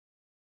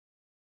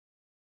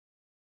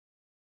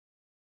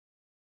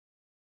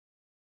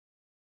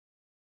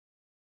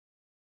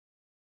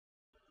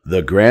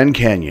The Grand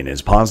Canyon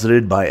is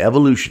posited by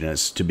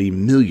evolutionists to be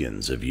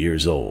millions of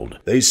years old.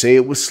 They say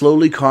it was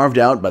slowly carved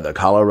out by the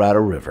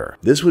Colorado River.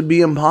 This would be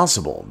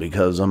impossible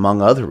because,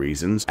 among other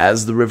reasons,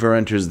 as the river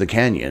enters the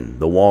canyon,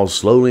 the walls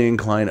slowly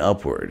incline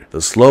upward.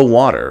 The slow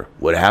water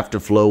would have to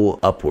flow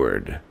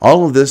upward.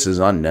 All of this is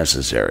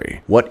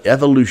unnecessary. What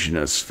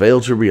evolutionists fail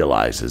to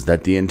realize is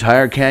that the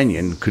entire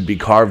canyon could be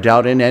carved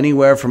out in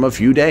anywhere from a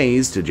few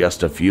days to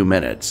just a few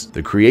minutes.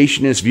 The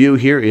creationist view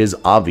here is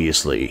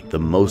obviously the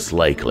most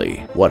likely.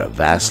 What a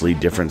vastly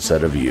different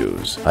set of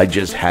views. I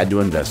just had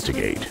to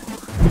investigate.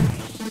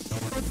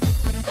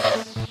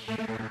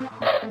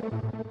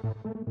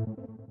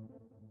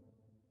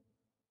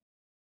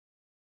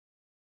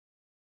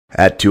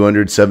 At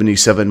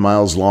 277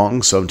 miles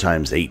long,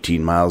 sometimes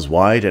 18 miles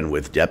wide, and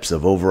with depths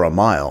of over a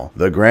mile,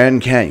 the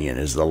Grand Canyon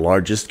is the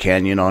largest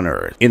canyon on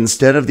Earth.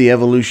 Instead of the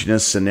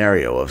evolutionist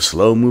scenario of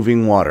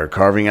slow-moving water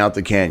carving out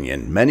the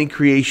canyon, many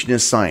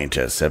creationist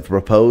scientists have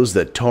proposed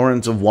that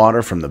torrents of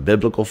water from the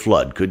biblical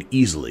flood could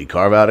easily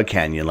carve out a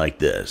canyon like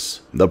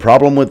this. The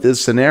problem with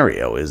this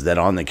scenario is that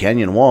on the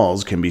canyon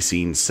walls can be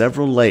seen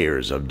several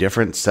layers of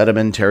different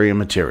sedimentary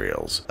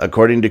materials.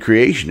 According to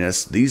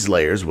creationists, these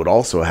layers would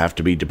also have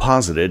to be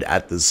deposited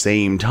at the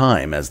same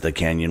time as the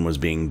canyon was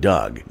being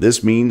dug.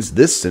 This means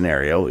this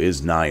scenario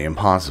is nigh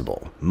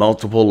impossible.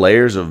 Multiple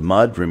layers of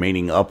mud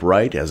remaining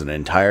upright as an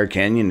entire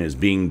canyon is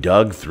being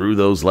dug through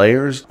those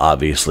layers?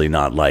 Obviously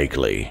not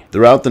likely.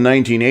 Throughout the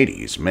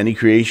 1980s, many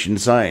creation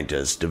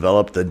scientists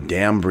developed the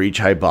dam breach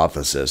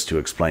hypothesis to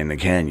explain the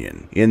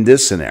canyon. In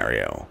this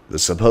scenario, the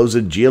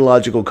supposed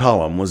geological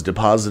column was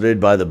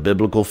deposited by the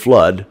biblical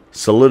flood,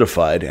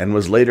 solidified, and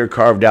was later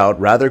carved out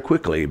rather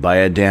quickly by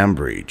a dam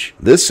breach.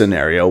 This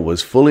scenario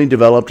was fully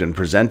developed and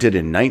presented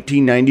in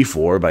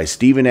 1994 by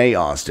Stephen A.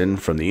 Austin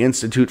from the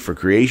Institute for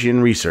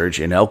Creation Research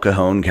in El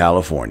Cajon,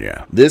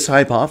 California. This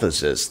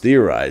hypothesis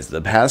theorized the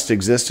past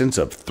existence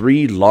of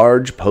three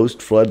large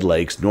post-flood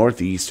lakes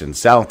northeast and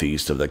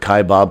southeast of the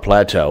Kaibab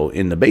Plateau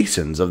in the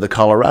basins of the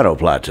Colorado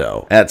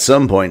Plateau. At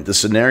some point, the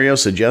scenario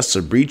suggests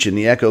a breach in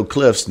the Echo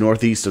Cliffs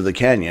northeast of the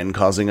canyon,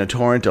 causing a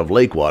torrent of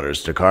lake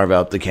waters to carve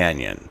out the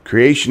canyon.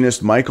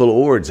 Creationist Michael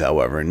Oards,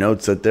 however,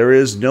 notes that there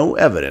is no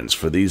evidence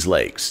for these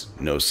lakes,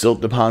 no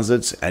silt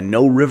deposits, and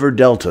no river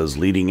deltas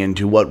leading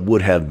into what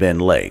would have been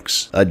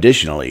lakes.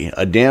 Additionally,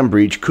 a dam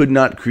breach could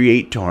not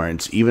create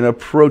torrents even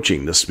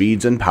approaching the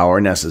speeds and power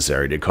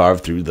necessary to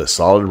carve through the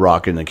solid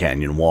rock in the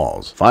canyon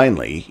walls.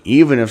 Finally,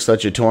 even if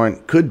such a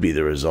torrent could be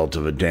the result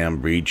of a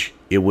dam breach,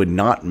 it would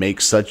not make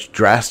such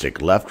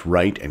drastic left,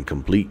 right, and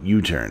complete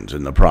U-turns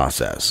in the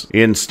process.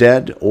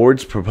 Instead,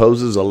 Oards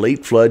proposes a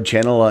late-flood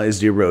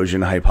channelized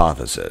erosion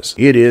hypothesis.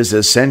 It is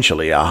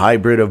essentially a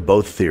hybrid of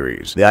both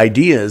theories. The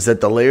idea is that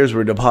the layers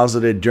were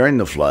deposited during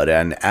the flood,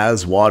 and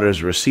as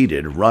waters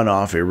receded,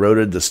 runoff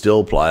eroded the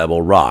still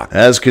pliable rock.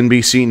 As can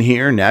be seen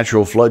here,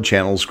 natural flood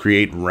channels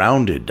create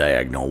rounded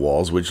diagonal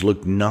walls which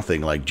look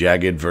nothing like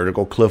jagged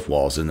vertical cliff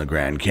walls in the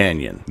Grand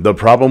Canyon. The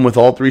problem with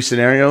all three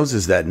scenarios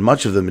is that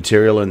much of the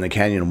material in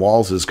the canyon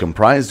walls is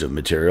comprised of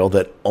material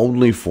that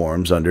only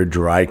forms under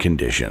dry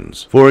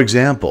conditions. For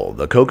example,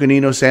 the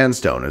Coconino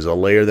Sanstone is a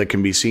layer that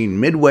can be seen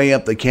midway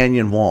up the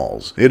canyon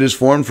walls. It is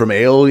formed from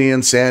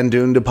aeolian sand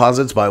dune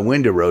deposits by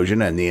wind erosion,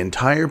 and the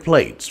entire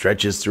plate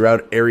stretches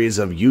throughout areas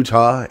of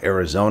Utah,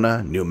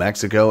 Arizona, New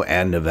Mexico,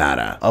 and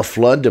Nevada. A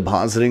flood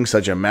depositing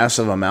such a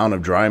massive amount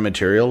of dry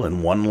material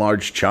in one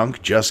large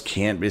chunk just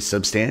can't be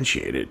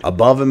substantiated.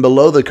 Above and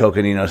below the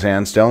Coconino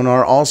Sandstone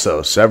are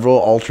also several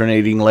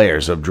alternating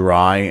layers of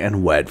dry and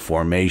wet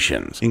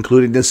formations,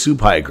 including the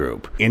Supai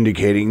Group,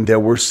 indicating there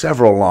were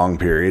several long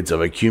periods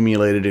of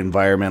accumulated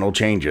environmental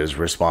changes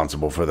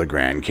responsible for the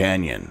Grand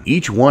Canyon.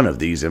 Each one of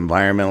these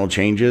environmental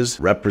changes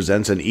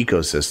represents an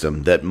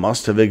ecosystem that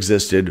must have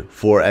existed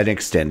for an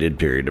extended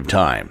period of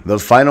time. The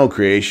final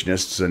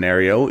creationist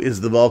scenario is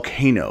the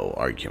Volcano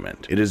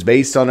Argument. It is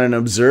based on an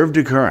observed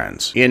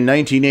occurrence. In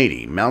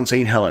 1980, Mount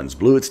St. Helens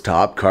blew its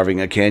top, carving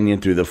a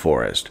canyon through the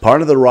forest.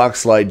 Part of the rock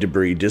slide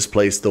debris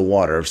displaced the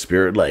water of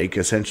Spirit Lake,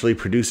 essentially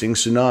producing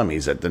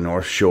tsunamis at the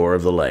north shore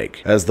of the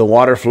lake. As the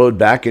water flowed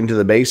back into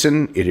the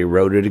basin, it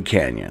eroded a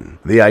canyon.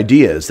 The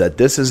idea is that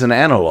this is an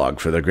analog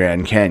for the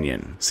Grand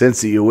Canyon.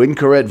 Since the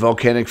Uinkaret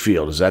volcanic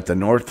field is at the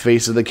north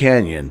face of the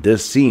canyon,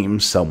 this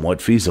seems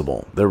somewhat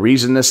feasible. The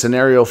reason this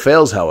scenario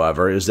fails,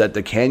 however, is that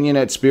the canyon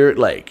at Spirit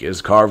Lake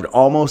is carved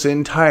almost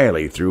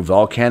entirely through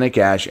volcanic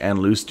ash and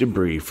loose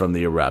debris from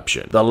the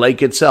eruption. The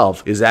lake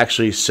itself is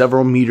actually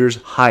several meters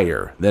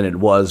higher than it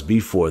was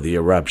before the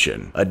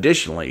eruption.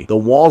 Additionally, the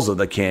walls of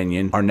the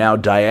canyon are now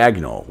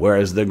diagonal,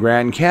 whereas the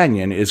Grand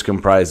Canyon is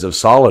comprised of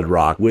solid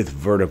rock with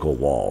vertical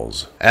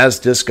walls. As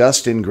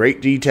discussed in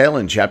great detail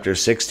in Chapter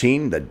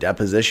 16, the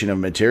deposition of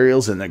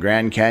materials in the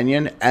Grand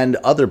Canyon and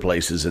other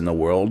places in the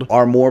world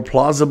are more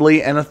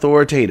plausibly and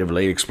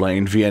authoritatively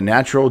explained via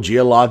natural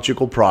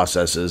geological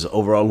processes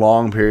over a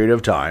long period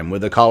of time,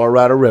 with the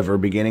Colorado River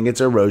beginning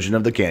its erosion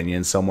of the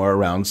canyon somewhere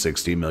around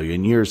 60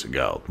 million years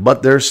ago.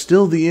 But there's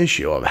still the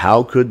issue of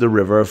how could the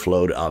river have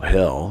flowed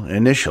uphill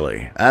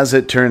initially. As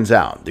it turns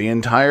out, the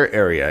entire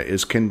area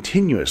is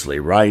continuously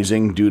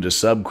rising due to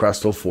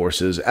subcrustal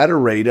forces at a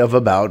rate of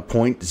about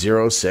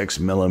 0.06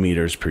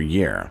 millimeters per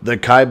year. The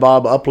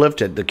Kaibab uplift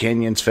at the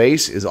canyon's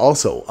face is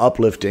also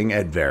uplifting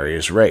at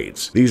various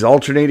rates. These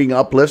alternating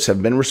uplifts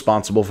have been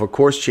responsible for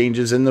course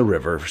changes in the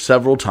river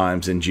several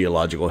times in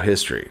geological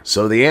history.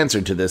 So the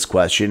answer to this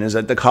question is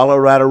that the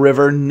Colorado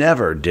River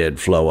never did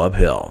flow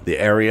uphill. The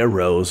area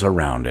rose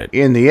around it.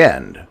 In the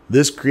end,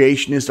 this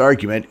creationist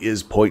argument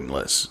is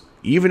pointless.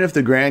 Even if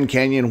the Grand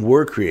Canyon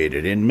were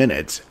created in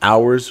minutes,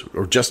 hours,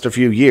 or just a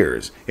few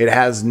years, it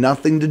has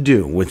nothing to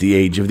do with the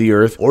age of the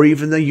Earth or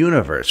even the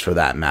universe for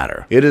that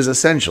matter. It is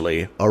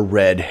essentially a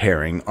red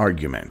herring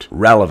argument.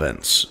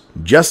 Relevance.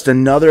 Just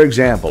another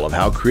example of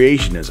how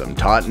creationism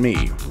taught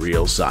me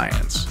real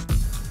science.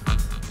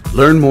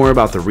 Learn more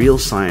about the real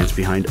science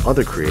behind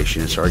other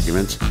creationist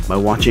arguments by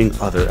watching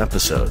other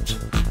episodes.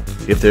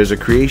 If there's a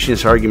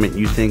creationist argument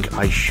you think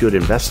I should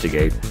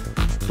investigate,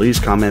 please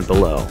comment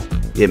below.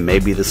 It may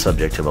be the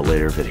subject of a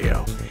later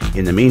video.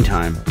 In the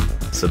meantime,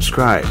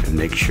 subscribe and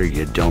make sure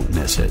you don't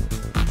miss it.